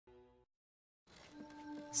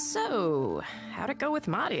So, how'd it go with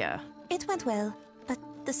Maria? It went well, but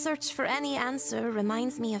the search for any answer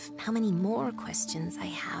reminds me of how many more questions I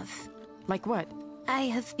have. Like what? I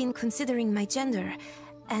have been considering my gender,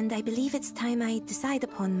 and I believe it's time I decide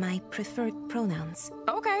upon my preferred pronouns.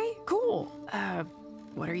 Okay, cool.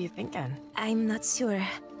 What are you thinking? I'm not sure.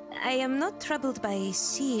 I am not troubled by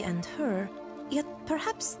she and her, yet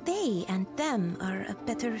perhaps they and them are a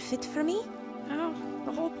better fit for me? Oh,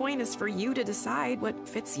 the whole point is for you to decide what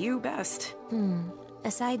fits you best.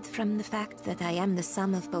 Aside from the fact that I am the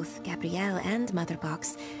sum of both Gabrielle and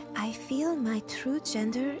Motherbox, I feel my true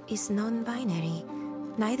gender is non-binary.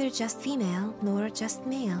 Neither just female nor just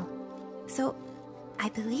male. So, I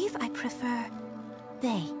believe I prefer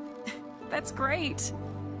they. That's great.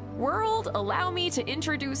 World, allow me to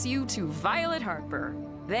introduce you to Violet Harper.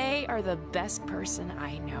 They are the best person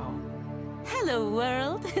I know. Hello,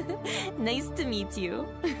 world. Nice to meet you.